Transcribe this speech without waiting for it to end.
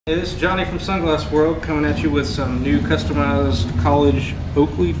Hey, this is Johnny from Sunglass World coming at you with some new customized college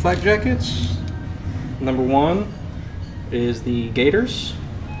Oakley flak jackets. Number one is the Gators.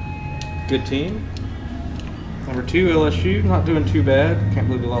 Good team. Number two, LSU. Not doing too bad. Can't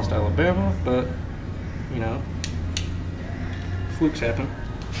believe we lost to Alabama, but you know, flukes happen.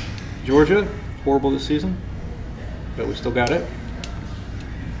 Georgia, horrible this season, but we still got it.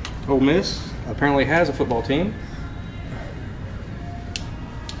 Ole Miss apparently has a football team.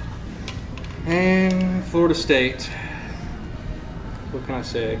 And Florida State, what can I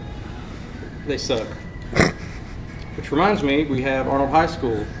say? They suck. Which reminds me, we have Arnold High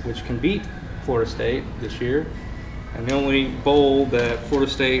School, which can beat Florida State this year. And the only bowl that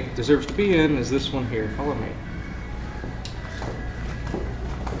Florida State deserves to be in is this one here. Follow me.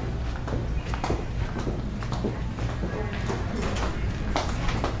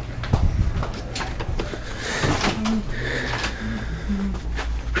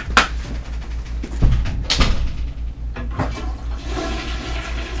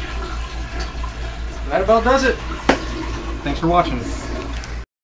 That about does it. Thanks for watching.